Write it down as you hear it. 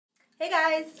Hey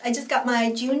guys, I just got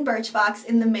my June Birchbox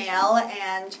in the mail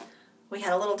and we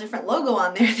had a little different logo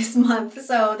on there this month.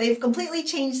 So they've completely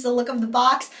changed the look of the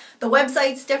box. The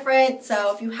website's different,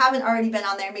 so if you haven't already been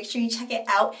on there, make sure you check it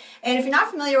out. And if you're not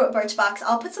familiar with Birchbox,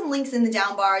 I'll put some links in the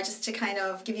down bar just to kind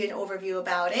of give you an overview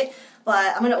about it.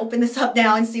 But I'm going to open this up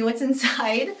now and see what's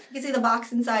inside. You can see the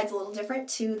box inside's a little different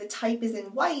too. The type is in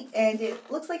white and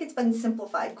it looks like it's been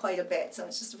simplified quite a bit. So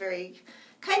it's just a very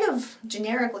kind of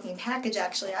generic looking package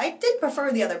actually. I did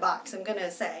prefer the other box, I'm going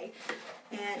to say.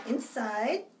 And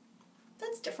inside,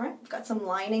 that's different. We've got some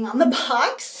lining on the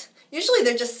box. Usually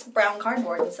they're just brown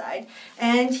cardboard inside.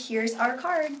 And here's our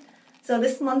card. So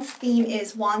this month's theme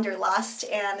is Wanderlust,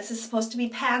 and this is supposed to be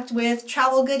packed with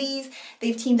travel goodies.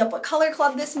 They've teamed up with Color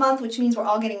Club this month, which means we're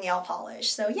all getting nail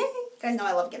polish. So yay! You guys know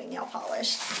I love getting nail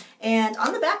polish. And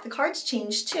on the back, the cards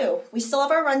changed too. We still have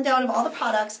our rundown of all the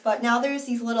products, but now there's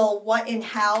these little what and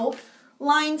how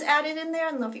lines added in there.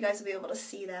 I don't know if you guys will be able to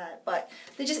see that, but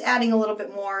they're just adding a little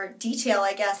bit more detail,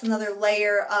 I guess, another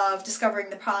layer of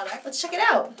discovering the product. Let's check it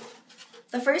out.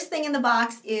 The first thing in the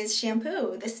box is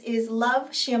shampoo. This is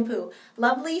Love Shampoo.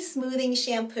 Lovely Smoothing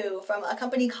Shampoo from a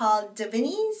company called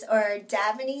Davines, or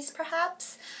Davines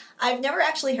perhaps. I've never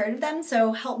actually heard of them,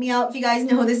 so help me out if you guys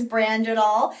know this brand at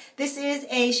all. This is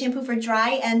a shampoo for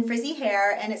dry and frizzy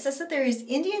hair, and it says that there's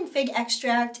Indian fig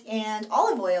extract and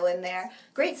olive oil in there.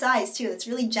 Great size too, that's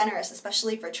really generous,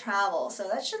 especially for travel, so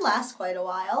that should last quite a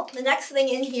while. The next thing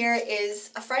in here is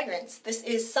a fragrance. This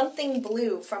is Something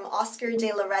Blue from Oscar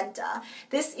de la Renta.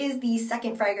 This is the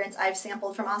second fragrance I've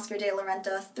sampled from Oscar de la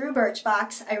Renta through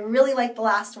Birchbox. I really like the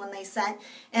last one they sent,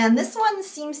 and this one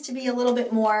seems to be a little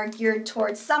bit more geared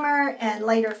towards summer and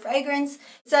lighter fragrance.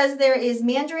 It says there is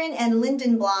Mandarin and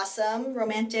Linden Blossom,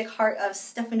 Romantic Heart of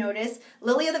Stephanotis,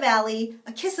 Lily of the Valley,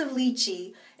 A Kiss of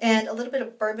Lychee, and a little bit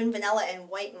of bourbon, vanilla, and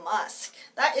white musk.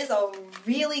 That is a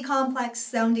really complex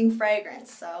sounding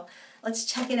fragrance, so let's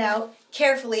check it out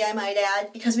carefully, I might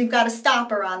add, because we've got a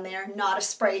stopper on there, not a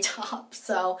spray top,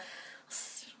 so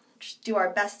let's just do our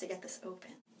best to get this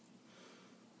open.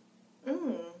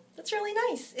 That's really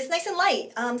nice. It's nice and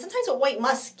light. Sometimes with white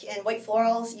musk and white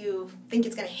florals, you think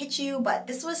it's going to hit you, but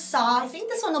this was soft. I think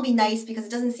this one will be nice because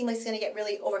it doesn't seem like it's going to get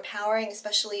really overpowering,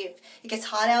 especially if it gets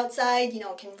hot outside. You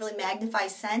know, it can really magnify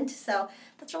scent, so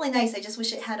that's really nice. I just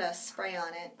wish it had a spray on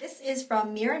it. This is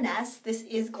from Mirenesse. This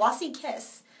is Glossy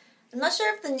Kiss. I'm not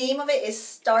sure if the name of it is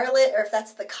Starlit or if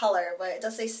that's the color, but it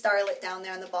does say Starlit down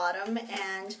there on the bottom,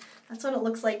 and that's what it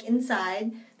looks like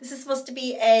inside. This is supposed to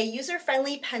be a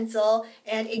user-friendly pencil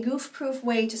and a goof-proof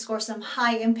way to score some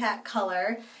high-impact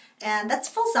color. And that's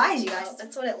full size, you guys.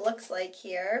 That's what it looks like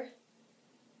here.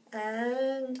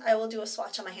 And I will do a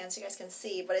swatch on my hand so you guys can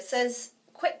see, but it says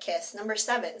Quick Kiss, number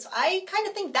 7. So I kind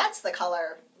of think that's the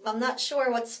color. I'm not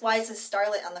sure why it says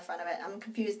Starlit on the front of it. I'm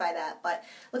confused by that, but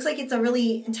looks like it's a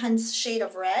really intense shade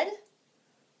of red.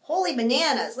 Holy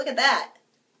bananas, look at that.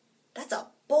 That's a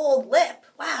bold lip.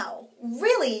 Wow,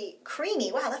 really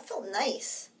creamy. Wow, that felt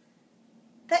nice.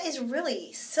 That is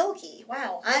really silky.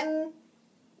 Wow, I'm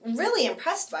really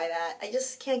impressed by that. I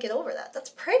just can't get over that.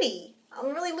 That's pretty.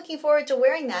 I'm really looking forward to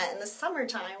wearing that in the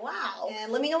summertime. Wow.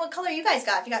 And let me know what color you guys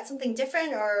got. If you got something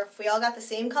different or if we all got the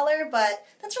same color, but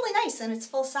that's really nice and it's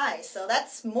full size. So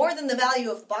that's more than the value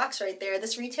of the box right there.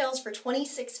 This retails for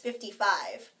 $26.55.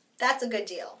 That's a good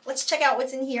deal. Let's check out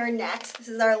what's in here next. This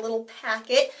is our little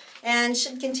packet and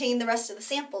should contain the rest of the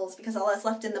samples because all that's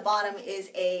left in the bottom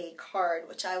is a card,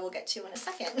 which I will get to in a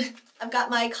second. I've got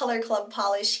my Color Club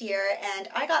polish here and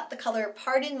I got the color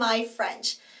Pardon My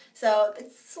French. So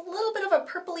it's a little bit of a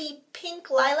purpley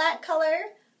pink lilac color.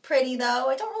 Pretty though.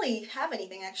 I don't really have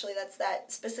anything actually that's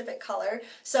that specific color.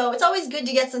 So it's always good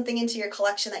to get something into your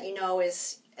collection that you know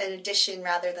is an addition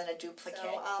rather than a duplicate.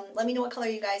 So, let me know what color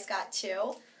you guys got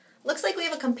too. Looks like we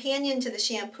have a companion to the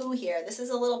shampoo here. This is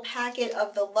a little packet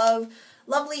of the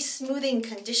Lovely Smoothing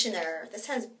Conditioner. This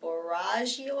has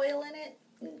borage oil in it.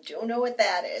 Don't know what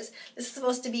that is. This is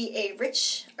supposed to be a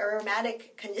rich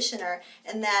aromatic conditioner,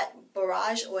 and that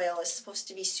borage oil is supposed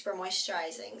to be super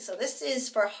moisturizing. So this is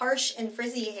for harsh and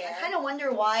frizzy hair. I kind of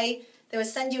wonder why they would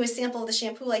send you a sample of the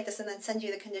shampoo like this and then send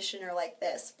you the conditioner like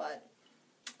this, but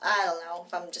I don't know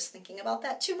if I'm just thinking about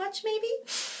that too much, maybe.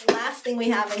 The last thing we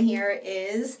have in here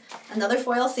is another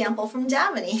foil sample from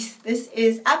Davines. This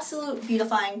is Absolute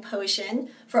Beautifying Potion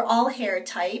for all hair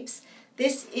types.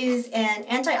 This is an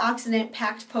antioxidant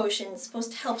packed potion. It's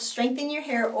supposed to help strengthen your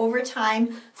hair over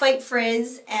time, fight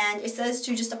frizz, and it says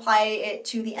to just apply it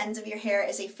to the ends of your hair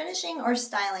as a finishing or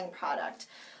styling product.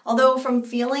 Although from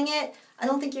feeling it, I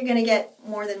don't think you're going to get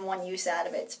more than one use out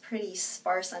of it. It's pretty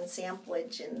sparse on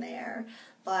samplage in there.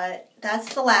 But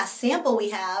that's the last sample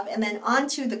we have. And then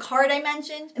onto the card I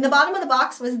mentioned. In the bottom of the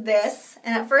box was this.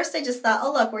 And at first I just thought,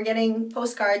 oh look, we're getting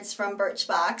postcards from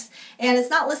Birchbox. And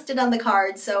it's not listed on the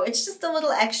card, so it's just a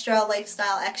little extra,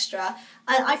 lifestyle extra.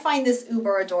 And I find this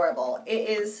uber adorable. It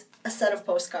is a set of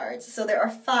postcards. So there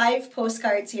are 5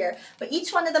 postcards here, but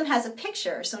each one of them has a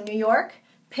picture. So New York,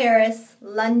 Paris,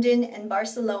 London, and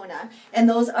Barcelona. And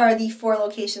those are the 4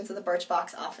 locations of the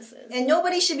Birchbox offices. And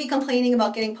nobody should be complaining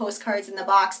about getting postcards in the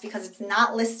box because it's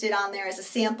not listed on there as a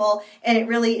sample, and it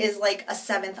really is like a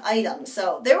 7th item.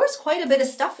 So there was quite a bit of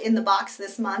stuff in the box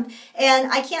this month, and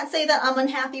I can't say that I'm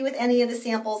unhappy with any of the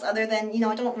samples other than, you know,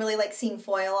 I don't really like seeing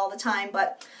foil all the time,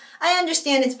 but I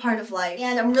understand it's part of life,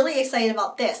 and I'm really excited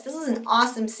about this. This was an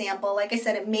awesome sample. Like I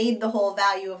said, it made the whole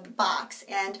value of the box,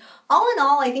 and all in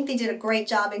all, I think they did a great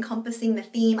job encompassing the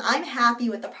theme. I'm happy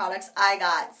with the products I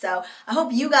got, so I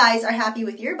hope you guys are happy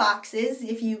with your boxes.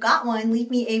 If you got one,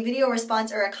 leave me a video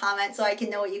response or a comment so I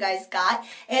can know what you guys got.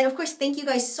 And of course, thank you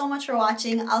guys so much for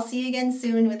watching. I'll see you again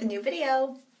soon with a new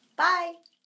video. Bye!